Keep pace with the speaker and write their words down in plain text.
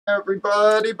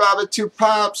Everybody, Bobby Two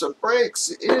Pops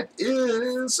Breaks. It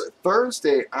is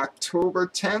Thursday, October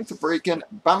 10th, breaking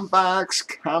Box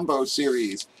Combo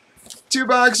Series. 2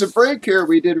 box of break here.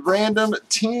 We did random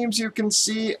teams you can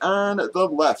see on the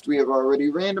left. We have already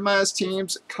randomized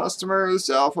teams, customers,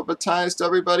 alphabetized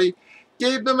everybody.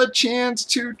 Gave them a chance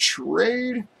to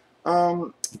trade.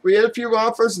 We had a few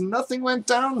offers. Nothing went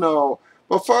down, though.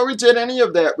 Before we did any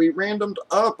of that, we randomed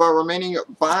up our remaining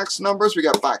box numbers. We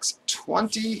got box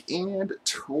 20 and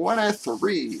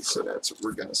 23. So that's what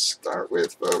we're going to start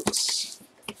with, folks.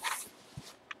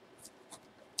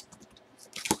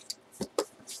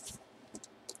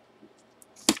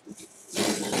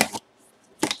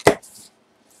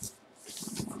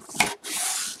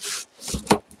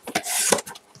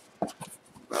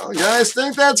 Well, you guys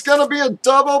think that's going to be a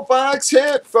double box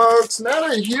hit, folks.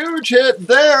 Not a huge hit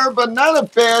there, but not a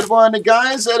bad one,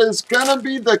 guys. That is going to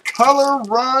be the Color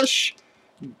Rush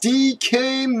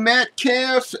DK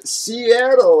Metcalk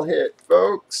Seattle hit,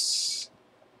 folks.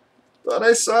 Thought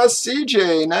I saw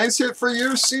CJ. Nice hit for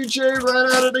you, CJ,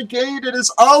 right out of the gate. It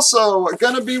is also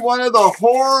going to be one of the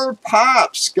horror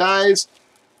pops, guys.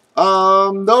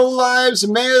 No Lives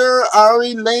Matter,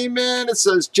 Ari Lehman. It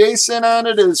says Jason on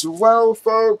it as well,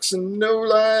 folks. No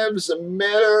Lives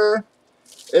Matter.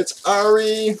 It's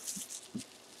Ari.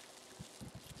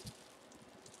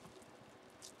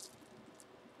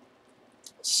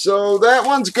 So that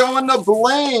one's going to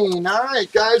Blaine. All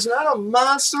right, guys, not a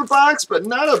monster box, but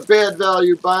not a bad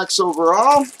value box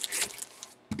overall.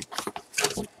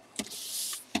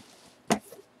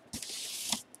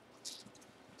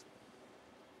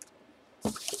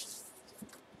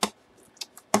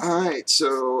 All right,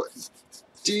 so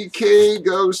DK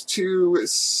goes to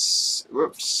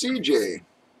CJ.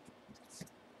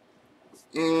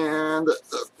 And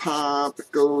the pop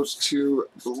goes to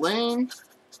Blaine.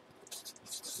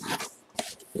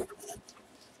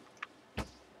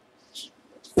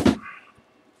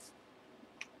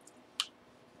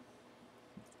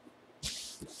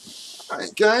 All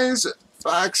right, guys,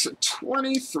 box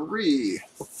 23.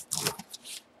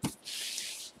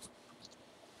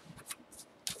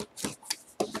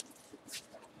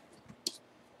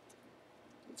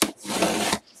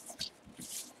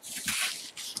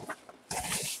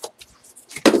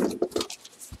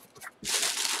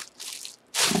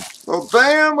 Well,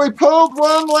 bam, we pulled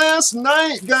one last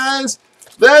night, guys.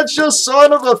 That's just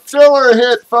sort of a filler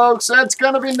hit, folks. That's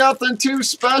going to be nothing too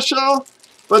special.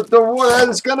 But that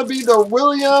is going to be the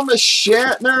William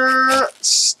Shatner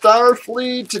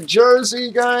Starfleet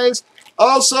jersey, guys.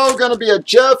 Also going to be a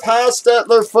Jeff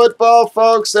Hostetler football,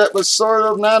 folks. That was sort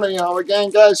of not, again,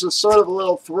 guys, was sort of a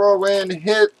little throw-in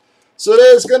hit. So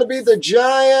there's going to be the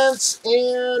Giants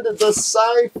and the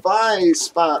sci-fi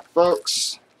spot,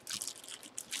 folks.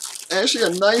 Actually,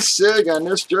 a nice sig on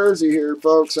this jersey here,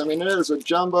 folks. I mean, there's a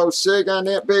jumbo sig on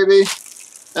that, baby.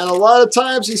 And a lot of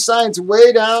times he signs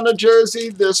way down the jersey.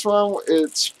 This one,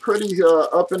 it's pretty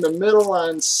up in the middle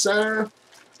on center.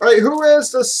 All right, who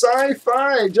has the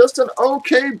sci-fi? Just an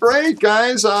okay break,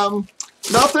 guys.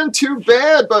 Nothing too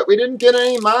bad, but we didn't get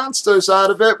any monsters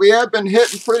out of it. We have been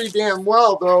hitting pretty damn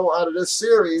well, though, out of this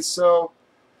series. So,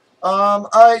 all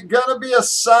right, gonna be a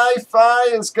sci-fi.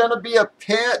 It's gonna be a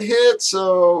Pat hit,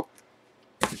 so...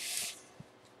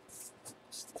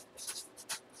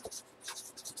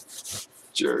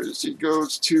 Jersey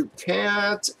goes to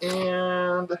Pat,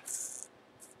 and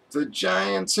the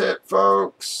Giants hit,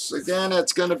 folks. Again,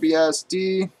 it's going to be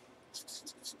SD.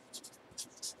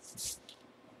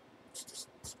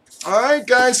 All right,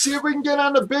 guys, see if we can get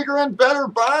on the bigger and better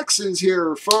boxes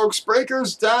here, folks.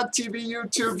 Breakers.tv,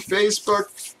 YouTube,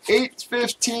 Facebook,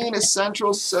 8:15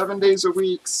 Central, 7 days a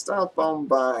week. Stop on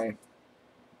by.